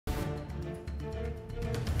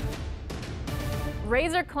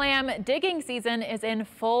Razor clam digging season is in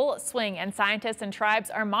full swing, and scientists and tribes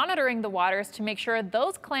are monitoring the waters to make sure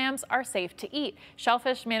those clams are safe to eat.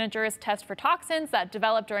 Shellfish managers test for toxins that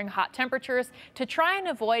develop during hot temperatures to try and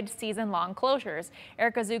avoid season-long closures.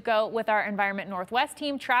 Erica Zucco with our Environment Northwest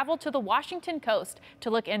team traveled to the Washington coast to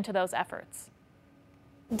look into those efforts.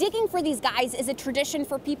 Digging for these guys is a tradition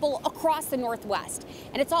for people across the Northwest,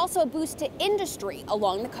 and it's also a boost to industry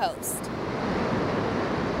along the coast.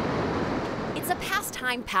 It's a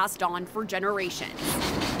pastime passed on for generations.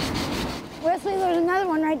 Wesley, there's another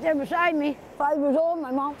one right there beside me. 5 years old,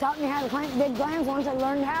 my mom taught me how to dig clams. Once I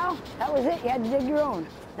learned how, that was it. You had to dig your own.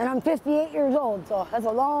 And I'm 58 years old, so that's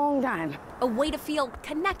a long time. A way to feel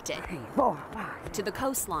connected 3, 4, 5. to the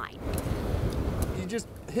coastline. You just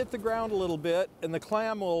hit the ground a little bit and the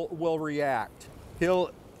clam will react.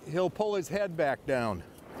 He'll pull his head back down.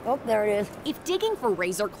 Oh, there it is. If digging for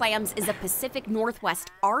razor clams is a Pacific Northwest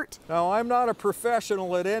art, Now, I'm not a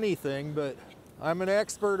professional at anything, but I'm an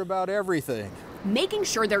expert about everything. making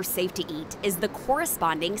sure they're safe to eat is the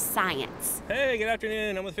corresponding science. Hey, good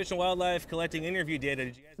afternoon. I'm with Fish and Wildlife collecting interview data.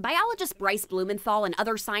 Did you guys... Biologist Bryce Blumenthal and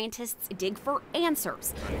other scientists dig for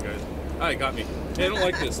answers. All right, guys. All right, got me. Hey, I don't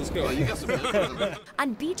like this. Let's go. You got some.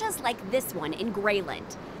 On beaches like this one in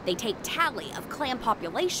Grayland, they take tally of clam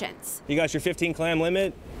populations. You got your 15 clam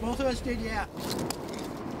limit? Both of us did, yeah.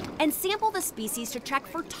 And sample the species to check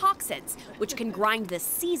for toxins, which can grind the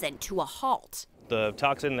season to a halt. The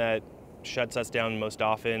toxin that shuts us down most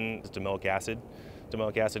often is domoic acid.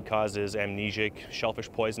 Domoic acid causes amnesic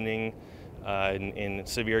shellfish poisoning. In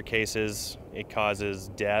severe cases, it causes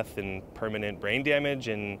death and permanent brain damage.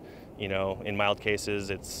 And in mild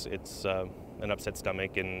cases, it's an upset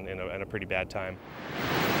stomach and a pretty bad time.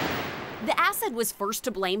 The acid was first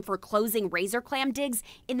to blame for closing razor clam digs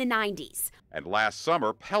in the 90s. And last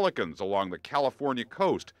summer, pelicans along the California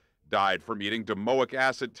coast died from eating domoic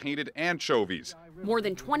acid-tainted anchovies. More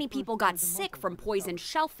than 20 people got sick from poisoned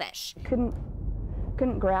shellfish.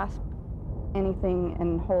 Couldn't grasp anything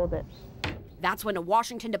and hold it. That's when a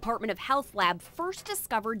Washington Department of Health lab first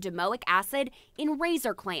discovered domoic acid in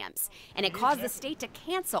razor clams, and it caused the state to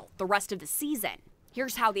cancel the rest of the season.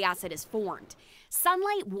 Here's how the acid is formed.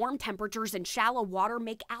 Sunlight, warm temperatures, and shallow water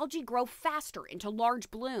make algae grow faster into large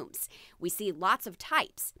blooms. We see lots of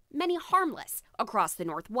types, many harmless, across the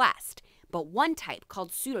Northwest. But one type,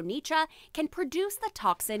 called pseudonycha, can produce the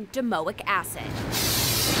toxin domoic acid.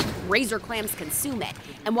 Razor clams consume it,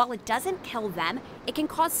 and while it doesn't kill them, it can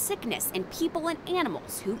cause sickness in people and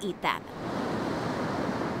animals who eat them.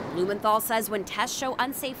 Blumenthal says when tests show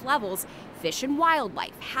unsafe levels, Fish and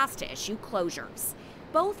Wildlife has to issue closures.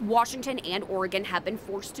 Both Washington and Oregon have been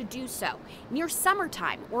forced to do so near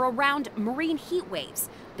summertime or around marine heat waves,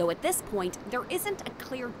 though at this point there isn't a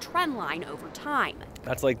clear trend line over time.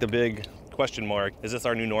 That's like the big question mark. Is this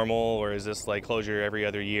our new normal, or is this like closure every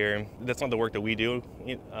other year? That's not the work that we do.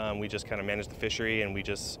 We just kind of manage the fishery, and we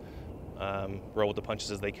just roll with the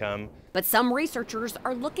punches as they come. But some researchers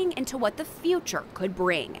are looking into what the future could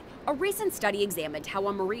bring. A recent study examined how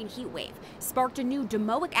a marine heat wave sparked a new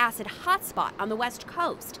domoic acid hotspot on the West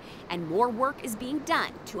Coast, and more work is being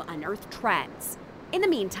done to unearth trends. In the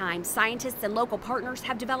meantime, scientists and local partners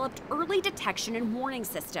have developed early detection and warning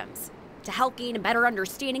systems to help gain a better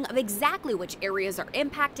understanding of exactly which areas are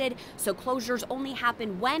impacted, so closures only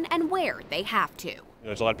happen when and where they have to.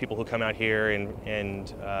 There's a lot of people who come out here and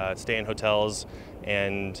stay in hotels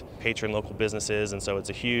and patron local businesses, and so it's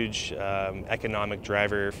a huge economic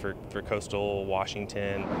driver for coastal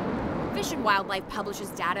Washington. Fish and Wildlife publishes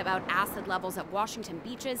data about acid levels at Washington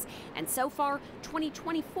beaches, and so far,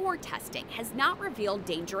 2024 testing has not revealed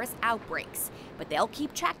dangerous outbreaks. But they'll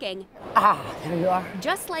keep checking. There you are.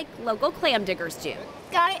 Just like local clam diggers do.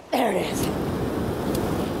 Got it. There it is.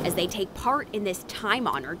 As they take part in this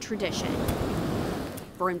time-honored tradition.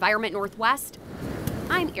 For Environment Northwest,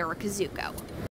 I'm Erica Zucco.